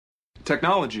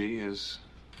Technology is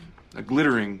a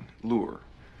glittering lure,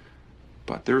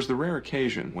 but there's the rare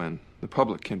occasion when the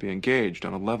public can be engaged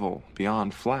on a level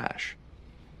beyond flash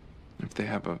if they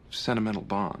have a sentimental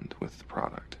bond with the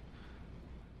product.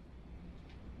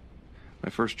 My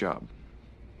first job,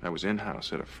 I was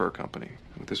in-house at a fur company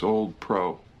with this old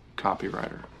pro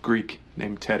copywriter, Greek,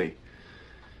 named Teddy.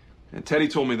 And Teddy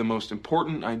told me the most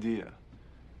important idea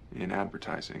in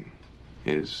advertising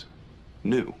is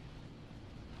new.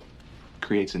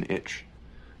 Creates an itch.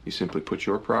 You simply put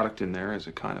your product in there as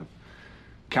a kind of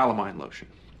calamine lotion.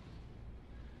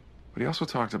 But he also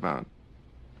talked about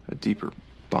a deeper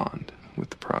bond with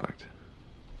the product.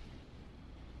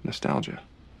 Nostalgia.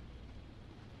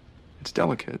 It's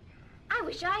delicate. I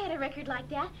wish I had a record like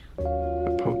that.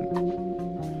 But potent.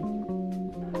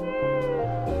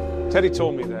 Teddy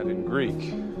told me that in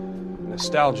Greek,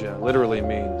 nostalgia literally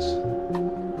means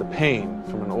the pain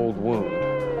from an old wound.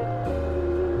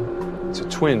 It's a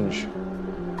twinge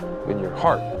in your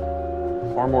heart,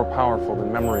 far more powerful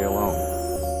than memory alone.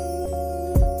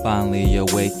 Finally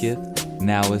awaketh,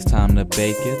 now it's time to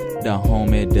bake it. The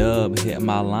homie Dub hit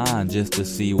my line just to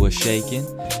see what's shaking.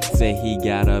 Say he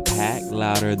got a pack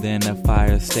louder than a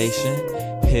fire station.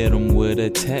 Hit him with a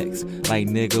text like,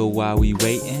 nigga, while we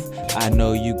waiting. I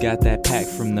know you got that pack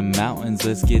from the mountains,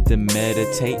 let's get to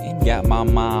meditating. Got my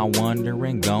mind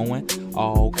wandering, going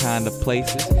all kind of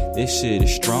places. This shit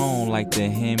is strong like the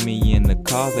Hemi in the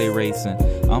cars they racing.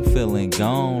 I'm feeling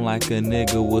gone like a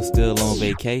nigga was still on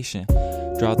vacation.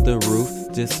 Drop the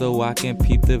roof just so I can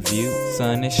peep the view.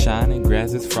 Sun is shining,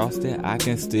 grass is frosted, I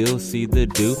can still see the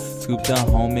dew. Scoop the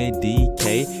homie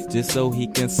DK just so he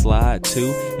can slide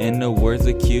too. In the words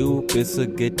of Cube, it's a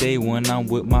good day when I'm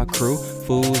with my crew.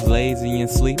 Fools lazy and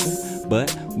sleeping,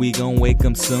 but we gon' wake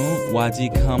them soon.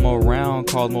 YG come around,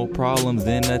 cause more problems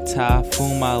than a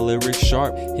typhoon. My lyrics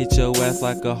sharp, hit your ass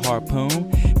like a harpoon.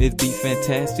 This beat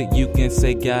fantastic, you can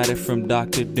say got it from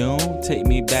Dr. Doom. Take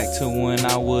me back to when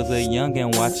I was a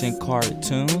youngin' watching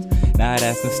cartoons. Now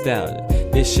that's nostalgia.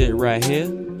 This shit right here,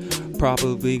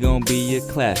 probably gon' be a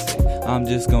classic. I'm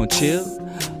just gon' chill,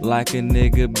 like a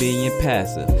nigga being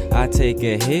passive. I take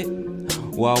a hit,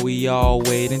 while we all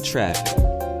wait in traffic.